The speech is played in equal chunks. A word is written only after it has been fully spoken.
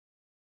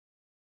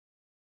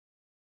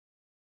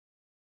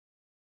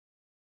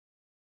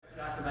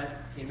Document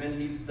came in.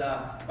 He's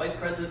Vice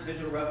President of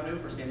Digital Revenue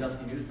for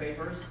Sandusky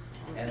Newspapers.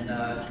 And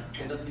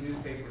Sandusky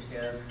Newspapers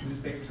has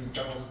newspapers in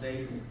several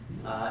states,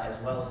 as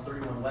well as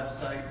 31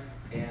 websites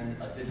and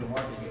a digital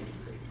marketing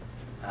agency.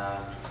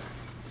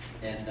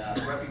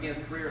 Brett began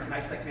his career in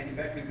high-tech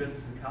manufacturing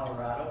business in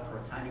Colorado for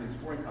a timing and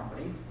scoring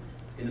company.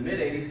 In the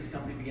mid-'80s, his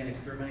company began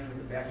experimenting with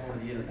the backbone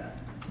of the internet,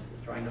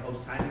 trying to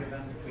host timing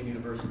events between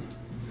universities.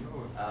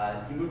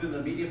 He moved into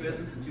the media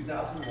business in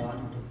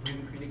 2001 with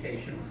Freedom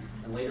Communications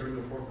and later into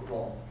a corporate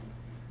role.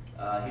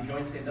 He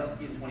joined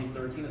Sandusky in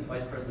 2013 as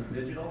Vice President of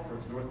Digital for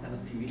its North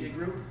Tennessee Media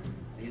Group.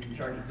 He's in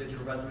charge of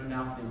digital revenue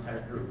now for the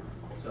entire group.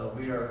 So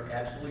we are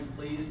absolutely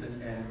pleased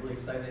and really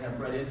excited to have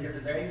Brett in here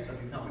today. So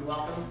if you can help me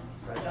welcome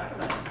Brett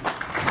Document.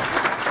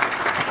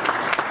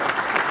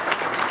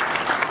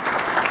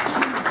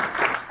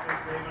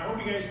 I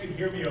hope you guys can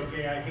hear me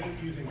okay. I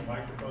hate using the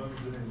microphones,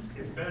 and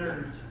it's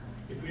better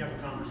if we have a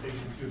conversation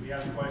too. If you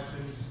have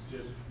questions,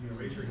 just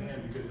raise your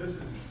hand, because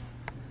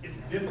it's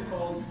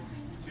difficult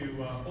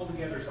to pull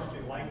together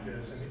something like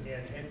this and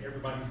hit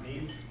everybody's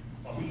needs.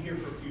 I'll be here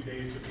for a few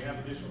days. If you have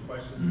additional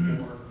questions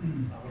or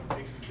I'm going to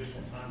take some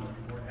additional time, I'll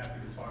be more than happy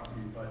to talk to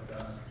you. But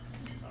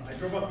I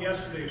drove up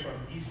yesterday from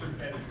Eastern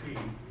Tennessee,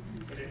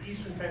 and in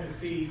Eastern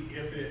Tennessee,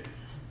 if it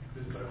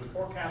was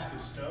forecast to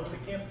snow,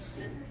 they cancel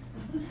school.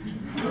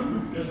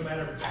 It doesn't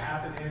matter if it's a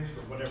half an inch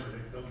or whatever,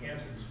 they'll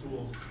cancel the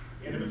schools.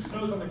 And if it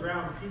snows on the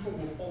ground, people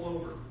will pull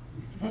over,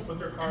 put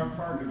their car in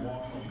park and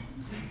walk home.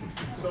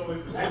 So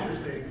it was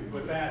interesting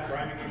with that,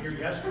 driving in here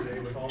yesterday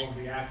with all of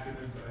the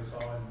accidents that I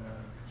saw.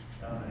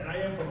 And I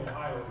am from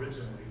Ohio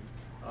originally,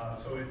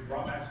 so it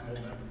brought back some old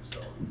memories. So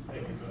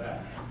thank you for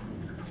that.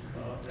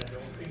 That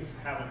those things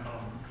have in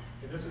common.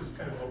 And this is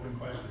kind of an open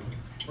question.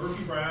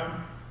 Murphy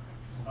Brown,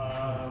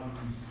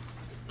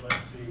 let's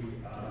see,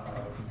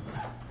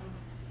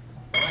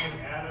 Brian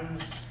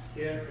Adams,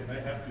 Kit, and I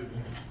have to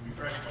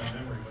refresh my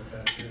memory what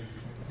that is.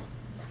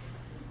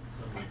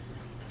 So,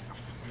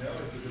 no, it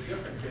was a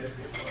different Kit. It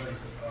was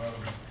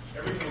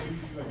Everything We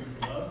Do, I Do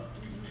for Love,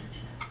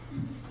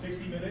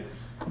 60 Minutes.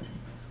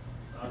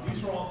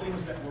 These are all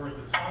things that were at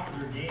the top of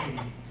their game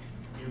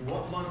in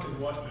what month and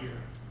what year?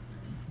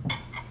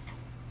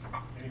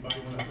 Anybody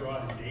want to throw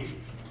out a date?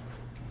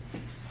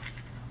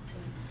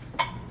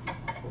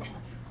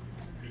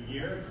 The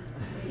year?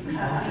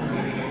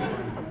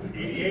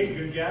 88,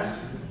 good guess.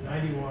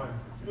 91.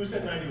 Who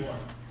said 91?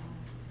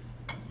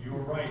 You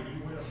were right,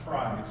 you win a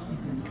prize.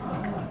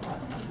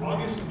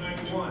 August of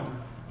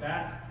 91,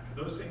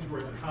 those things were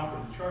at the top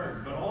of the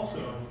chart, but also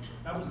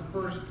that was the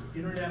first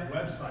internet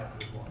website that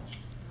was launched.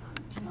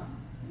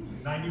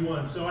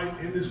 91. So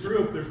in this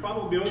group, there's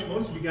probably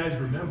most of you guys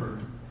remember.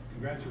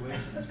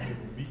 Congratulations,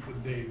 meet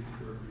with Dave.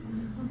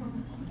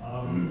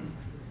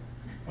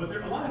 But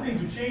a lot of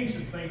things have changed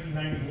since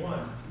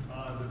 1991.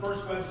 The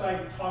first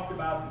website talked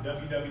about the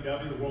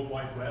WWW, the World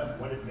Wide Web,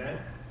 what it meant.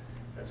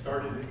 That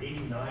started in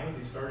 '89.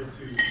 They started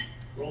to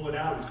roll it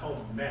out. It was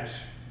called Mesh.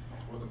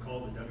 It wasn't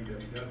called the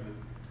WWW.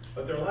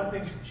 But there are a lot of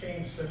things that have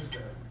changed since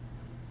then.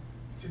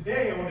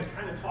 Today, I want to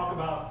kind of talk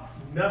about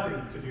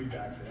nothing to do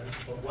back then,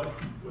 but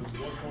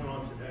what's going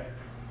on today.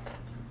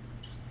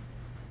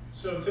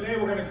 So today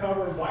we're going to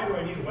cover why do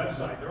I need a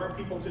website. There are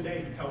people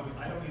today who tell me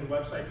I don't need a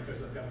website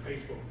because I've got a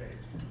Facebook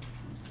page.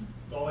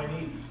 That's all I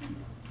need.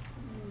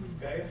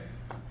 Okay?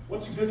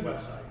 What's a good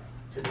website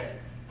today?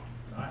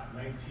 Not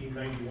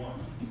 1991.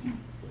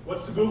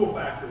 What's the Google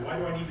factor? Why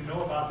do I need to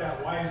know about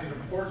that? Why is it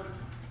important?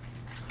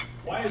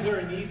 Why is there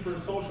a need for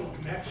a social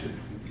connection?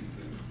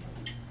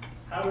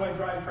 How do I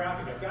drive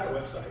traffic? I've got a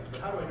website,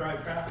 but how do I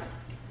drive traffic?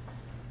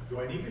 Do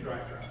I need to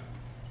drive traffic?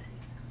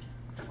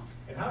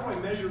 And how do I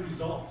measure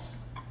results?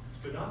 It's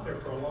been out there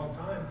for a long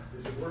time.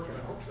 Is it working?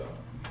 I hope so.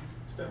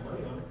 Spent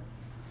money on it.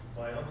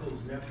 My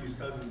uncle's nephew's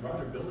cousin's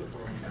brother built it for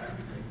me back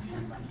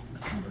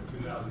in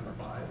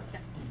 2005.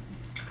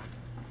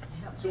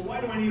 So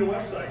why do I need a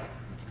website?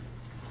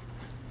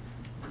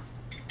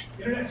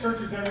 Internet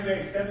searches every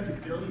day,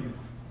 70 billion.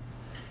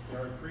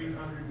 There are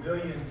 300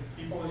 million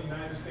people in the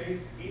United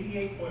States.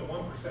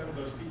 88.1% of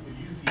those people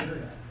use the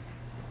internet.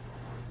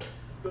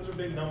 Those are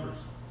big numbers.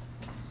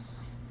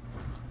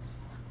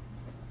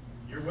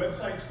 Your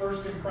website's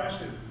first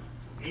impression,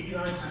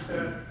 89%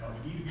 of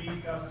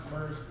B2B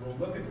customers will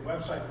look at the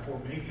website before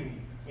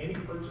making any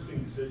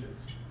purchasing decisions.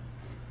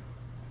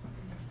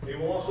 They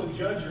will also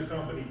judge your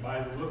company by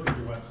the look of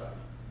your website.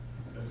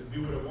 Does it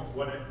do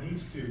what it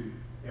needs to?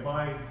 Am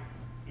I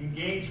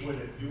engaged with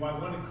it? Do I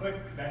want to click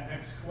that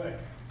next click?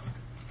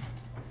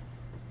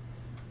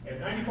 And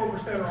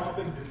 94% are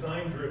often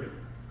design-driven.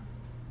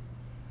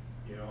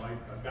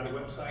 I've got a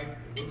website,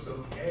 it looks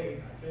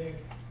okay, I think.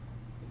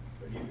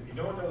 But if you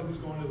don't know who's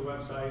going to the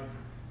website,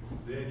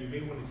 then you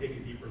may want to take a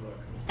deeper look.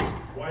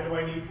 Why do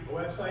I need a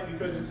website?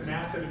 Because it's an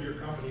asset of your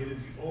company, and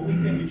it's the only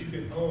thing that you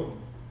can own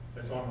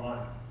that's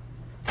online.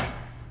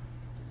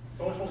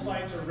 Social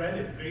sites are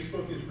rented.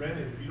 Facebook is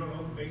rented. If you don't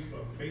own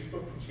Facebook,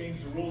 Facebook can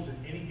change the rules at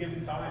any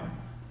given time,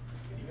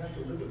 and you have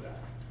to live with that.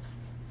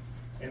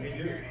 And they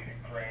do.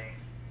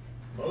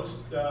 most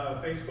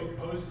Facebook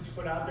posts that you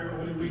put out there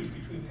only reach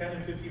between 10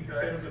 and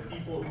 15% of the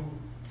people who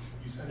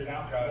you send it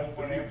out to.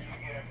 Whenever you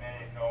get a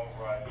minute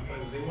over,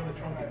 because they want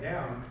to trunk it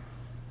down,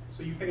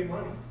 so you pay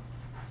money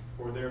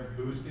for their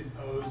boosted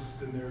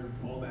posts and their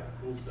all that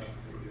cool stuff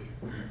that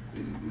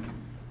they do.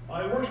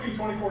 It works for you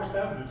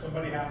 24/7. If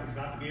somebody happens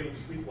not to be able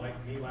to sleep like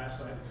me last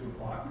night at 2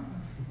 o'clock,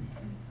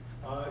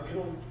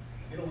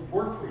 it'll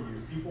work for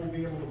you. People will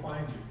be able to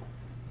find you.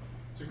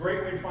 It's a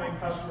great way to find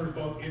customers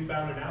both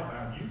inbound and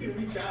outbound. You can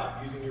reach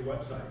out using your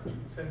website. You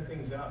can send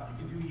things out. You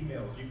can do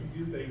emails. You can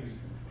do things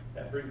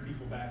that bring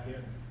people back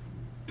in.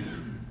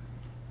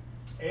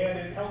 And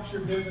it helps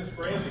your business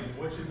branding,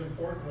 which is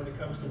important when it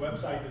comes to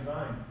website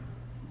design.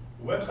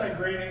 Website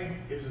branding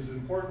is as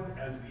important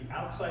as the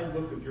outside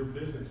look of your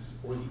business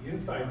or the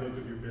inside look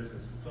of your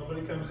business. If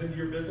somebody comes into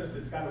your business,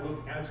 it's got to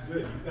look as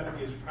good. You've got to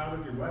be as proud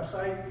of your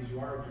website as you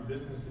are of your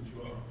business that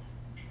you own.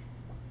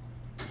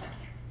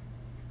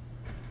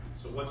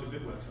 So what's a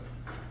good website?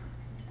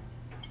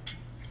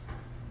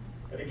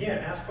 And again,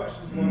 ask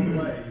questions along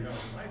the way. You know,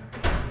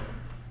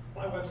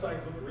 my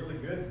website looked really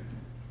good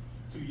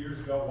 2 years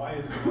ago. Why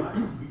is it not?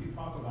 We can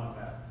talk about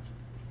that.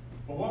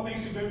 But what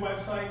makes a good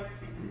website?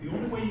 The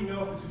only way you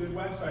know if it's a good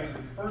website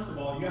is, first of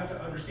all, you have to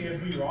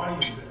understand who your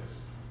audience is.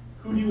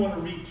 Who do you want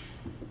to reach?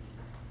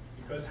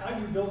 Because how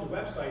you build a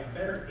website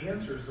better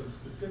answers some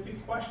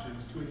specific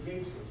questions to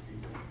engage those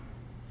people.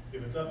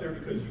 If it's up there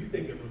because you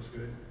think it looks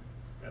good,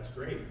 that's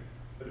great.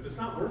 But if it's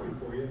not working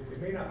for you,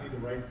 it may not be the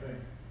right thing.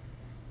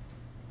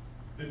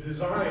 The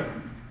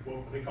design,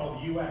 what they call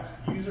the UX,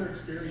 user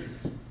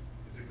experience,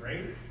 is it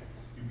great?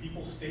 Do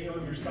people stay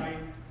on your site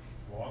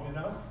long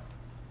enough?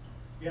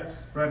 Yes.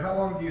 Brad, how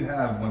long do you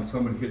have when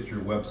somebody hits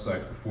your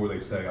website before they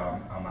say,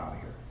 I'm out of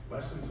here?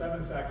 Less than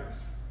 7 seconds.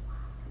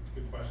 That's a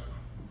good question.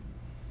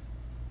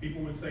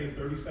 People would say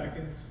 30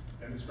 seconds,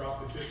 and it's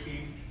dropped to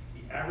 15.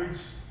 The average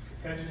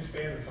attention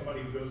span of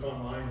somebody who goes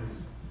online is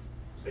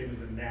the same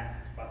as a gnat.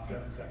 It's about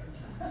 7 seconds.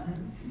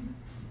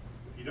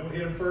 If you don't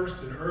hit them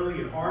first and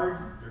early and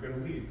hard, they're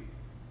going to leave.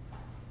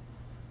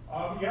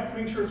 You have to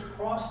make sure it's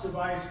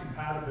cross-device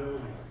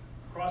compatibility.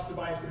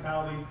 Cross-device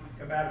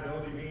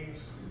compatibility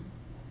means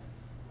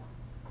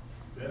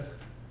this,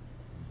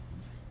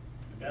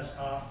 your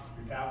desktop,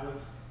 your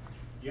tablets.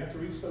 You have to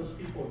reach those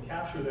people and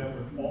capture them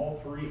with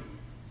all three.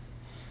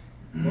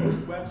 Most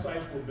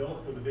websites were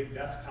built for the big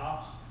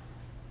desktops,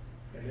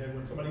 and then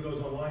when somebody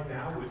goes online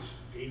now, which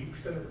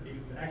 80% of the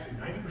people, actually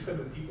 90% of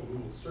the people who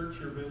will search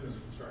your business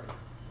will start.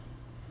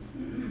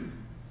 And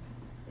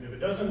if it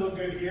doesn't look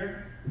good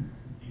here,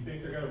 do you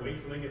think they're going to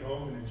wait till they get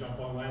home and then jump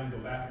online and go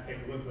back and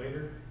take a look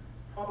later?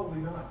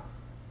 Probably not.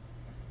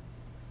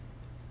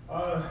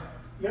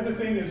 The other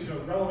thing is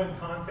relevant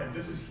content.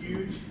 This is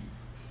huge.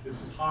 This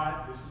is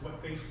hot. This is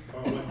what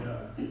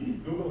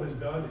Google has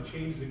done to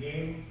change the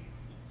game.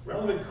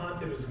 Relevant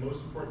content is the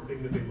most important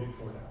thing that they look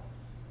for now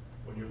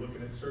when you're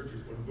looking at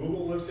searches. When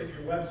Google looks at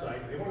your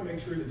website, they want to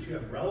make sure that you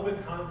have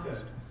relevant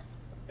content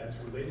that's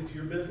related to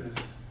your business,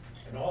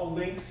 and all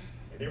links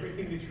and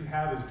everything that you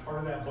have as part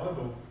of that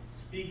bundle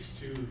speaks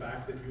to the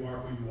fact that you are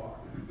who you are.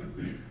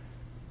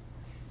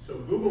 So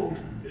Google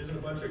isn't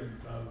a bunch of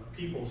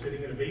people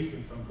sitting in a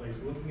basement someplace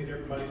looking at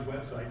everybody's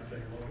website and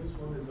saying, well, this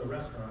one is a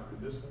restaurant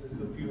and this one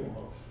is a funeral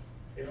home.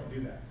 They don't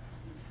do that.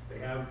 They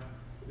have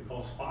what they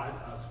call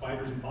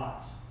spiders and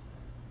bots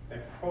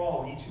that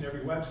crawl each and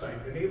every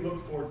website, and they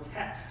look for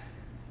text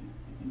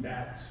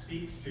that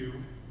speaks to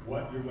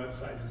what your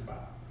website is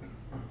about.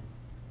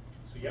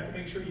 So you have to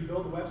make sure you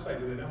build a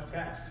website with enough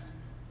text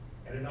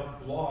and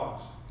enough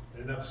blogs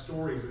and enough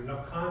stories and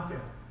enough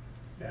content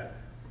that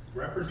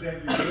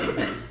represent your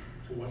business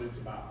to what it's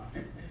about.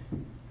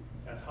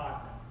 That's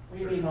hot now. What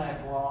do you mean by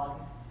a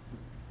blog?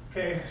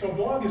 Okay, so a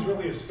blog is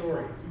really a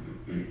story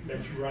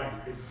that you write.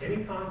 It's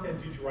any content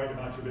that you write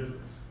about your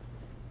business.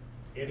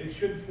 And it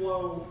should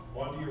flow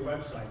onto your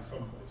website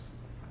someplace.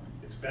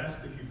 It's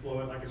best if you flow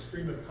it like a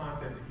stream of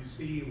content that you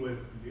see with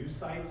news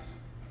sites.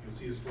 You'll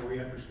see a story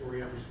after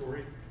story after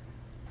story.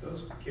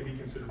 Those can be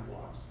considered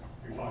blogs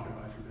if you're talking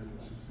about your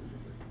business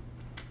specifically.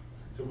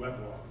 It's a web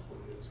blog is what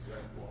it is,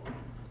 web blog.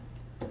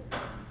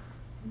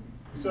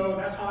 So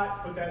that's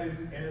hot. Put that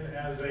in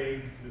as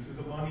this is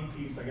a money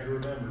piece I got to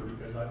remember,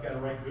 because I've got to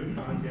write good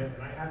content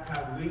and I have to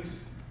have links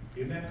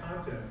in that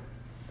content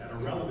that are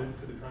relevant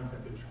to the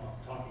content that you're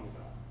talking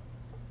about.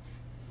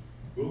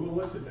 Google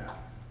looks at that.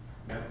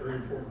 That's very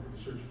important for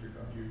the search of your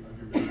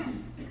business.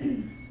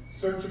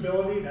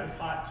 Searchability, that's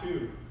hot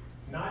too.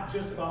 Not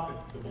just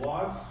about the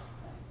blogs,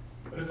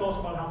 but it's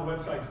also about how the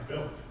website's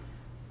built.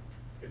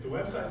 If the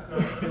website's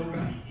not built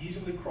to be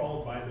easily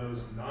crawled by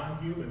those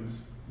non-humans,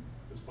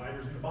 the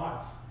spiders and the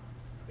bots,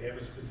 they have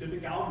a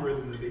specific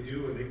algorithm that they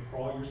do, and they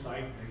crawl your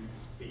site. And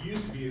it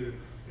used to be,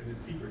 and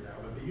it's secret now,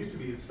 but it used to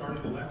be, it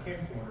started in the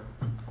left-hand corner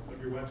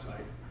of your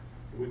website.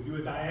 It would do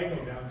a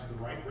diagonal down to the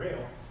right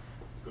rail,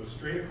 go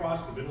straight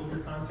across the middle of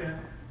your content,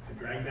 and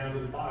drag down to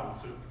the bottom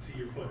so you can see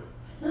your footer.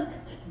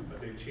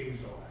 But they've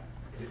changed all that,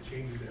 and it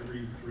changes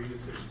every 3 to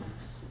 6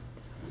 weeks.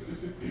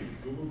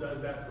 Google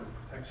does that for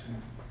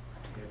protection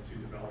and to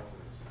develop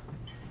this.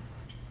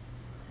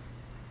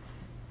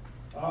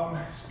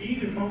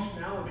 Speed and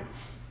functionality.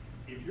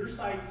 If your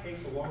site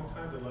takes a long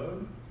time to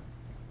load,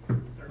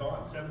 they're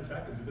gone, 7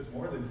 seconds. If it's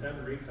more than 7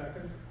 or 8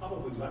 seconds,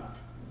 probably left.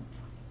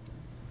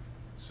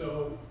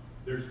 So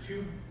there's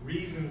 2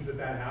 reasons that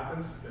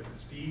happens, that the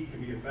speed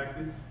can be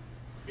affected.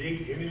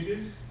 Big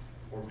images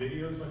or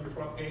videos on your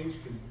front page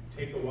can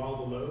take a while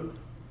to load,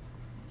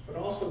 but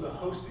also the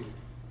hosting.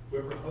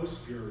 Whoever hosts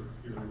your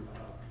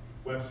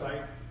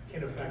website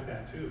can affect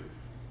that too.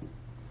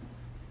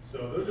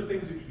 So those are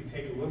things that you can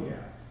take a look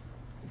at.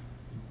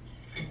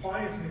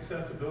 Compliance and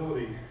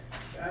accessibility,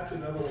 that's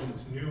another one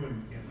that's new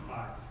and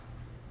hot.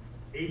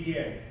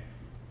 ADA,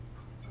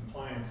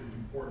 compliance is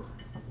important.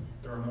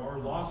 There are more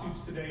lawsuits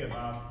today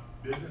about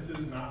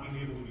businesses not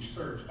being able to be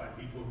searched by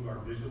people who are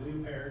visually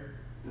impaired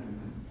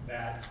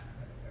that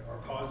are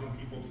causing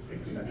people to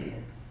take a second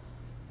look.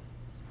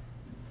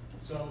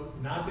 So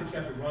not that you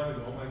have to run and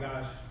go, oh my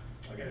gosh,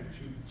 I got to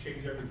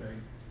change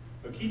everything,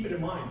 but keep it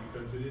in mind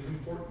because it is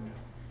important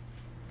now.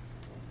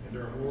 And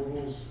there are more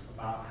rules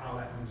about how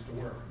that needs to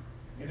work.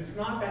 And it's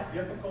not that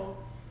difficult.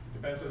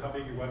 It depends on how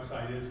big your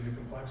website is and the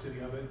complexity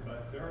of it,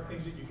 but there are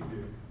things that you can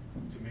do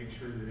to make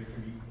sure that it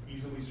can be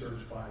easily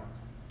searched by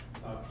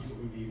people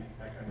who need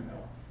that kind of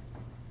help.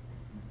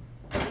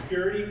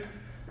 Security.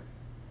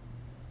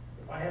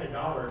 If I had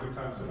 $1 every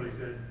time somebody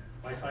said,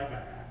 my site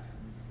got hacked,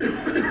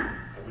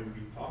 I wouldn't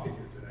be talking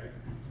here today.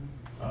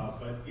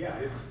 But yeah,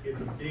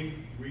 it's a big,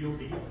 real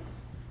deal.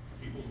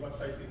 People's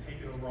websites get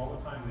taken over all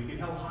the time. They get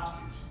held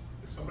hostage.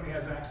 If somebody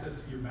has access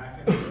to your back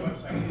end of your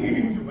website,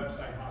 they hold your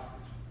website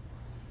hostage.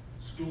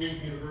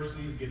 Schools,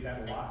 universities get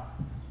that a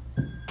lot.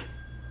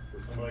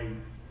 Where somebody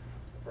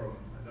from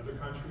another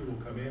country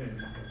will come in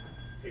and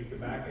take the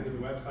back end of the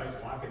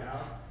website, lock it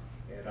out,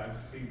 and I've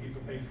seen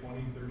people pay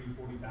 $20,000,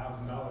 $30,000,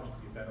 $40,000 to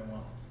get that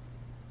unlocked.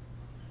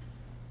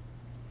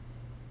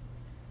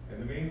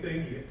 And the main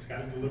thing, it's got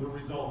to deliver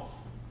results.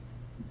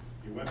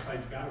 Your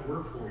website's got to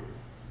work for you,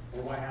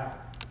 or why have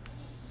it?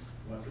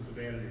 Unless it's a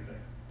vanity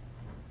thing.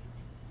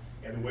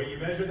 And the way you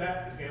measure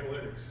that is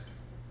analytics.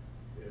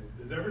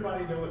 Does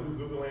everybody know who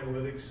Google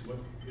Analytics,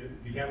 do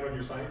you have it on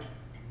your site?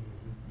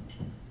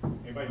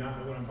 Anybody not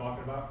know what I'm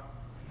talking about?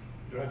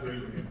 You don't have to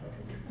raise your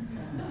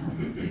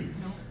hand.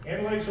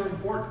 Analytics are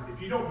important.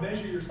 If you don't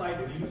measure your site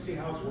and you don't see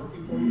how it's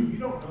working for you, you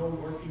don't know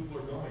where people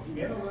are going.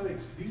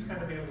 Analytics, these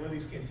kind of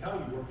analytics can tell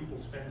you where people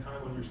spend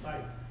time on your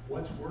site,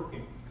 what's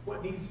working,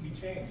 what needs to be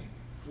changed,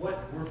 where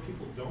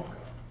people don't go.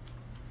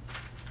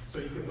 So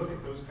you can look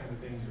at those kind of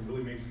things and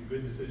really make some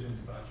good decisions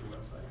about your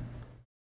website.